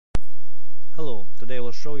Today I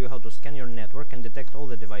will show you how to scan your network and detect all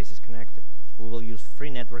the devices connected. We will use free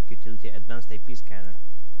network utility Advanced IP Scanner.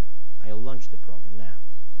 I'll launch the program now.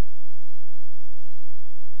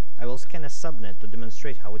 I will scan a subnet to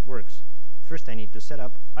demonstrate how it works. First I need to set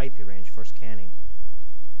up IP range for scanning.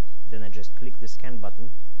 Then I just click the scan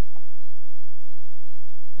button,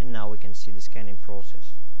 and now we can see the scanning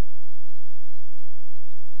process.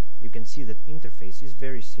 You can see that interface is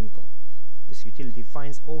very simple. This utility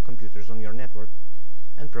finds all computers on your network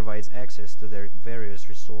and provides access to their various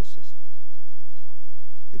resources.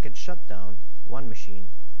 You can shut down one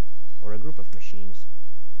machine or a group of machines.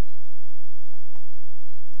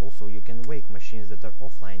 Also, you can wake machines that are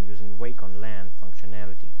offline using Wake on LAN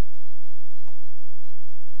functionality.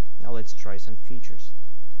 Now let's try some features.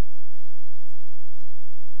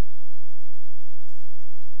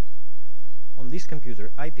 On this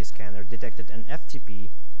computer, IP Scanner detected an FTP,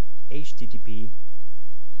 HTTP,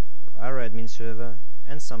 our admin server,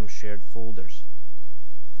 and some shared folders.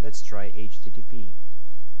 Let's try HTTP.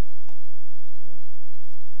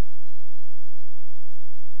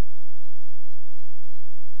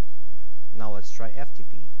 Now let's try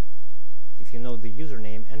FTP. If you know the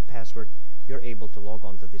username and password, you're able to log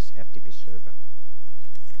on to this FTP server.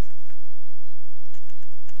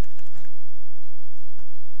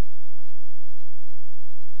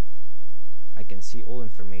 I can see all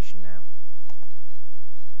information now.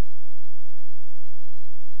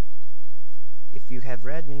 If you have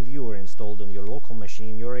Radmin Viewer installed on your local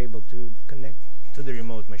machine, you're able to connect to the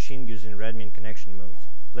remote machine using Radmin connection mode.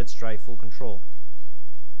 Let's try full control.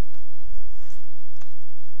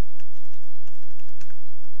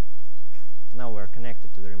 Now we're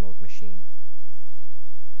connected to the remote machine.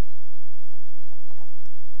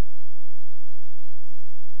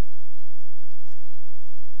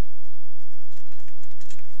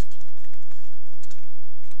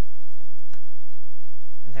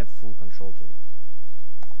 And have full control to it.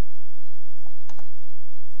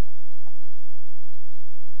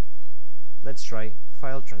 Let's try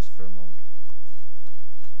file transfer mode.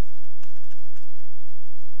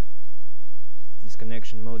 This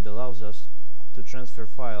connection mode allows us to transfer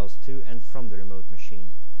files to and from the remote machine.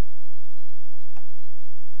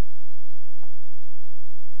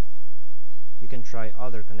 You can try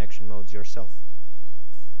other connection modes yourself.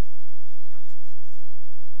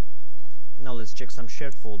 Now let's check some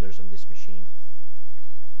shared folders on this machine.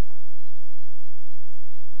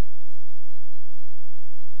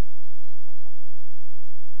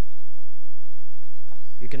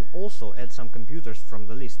 You can also add some computers from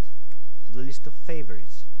the list to the list of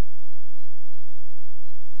favorites.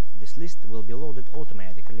 This list will be loaded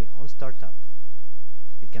automatically on startup.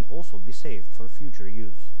 It can also be saved for future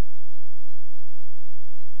use.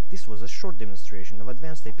 This was a short demonstration of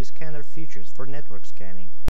Advanced IP Scanner features for network scanning.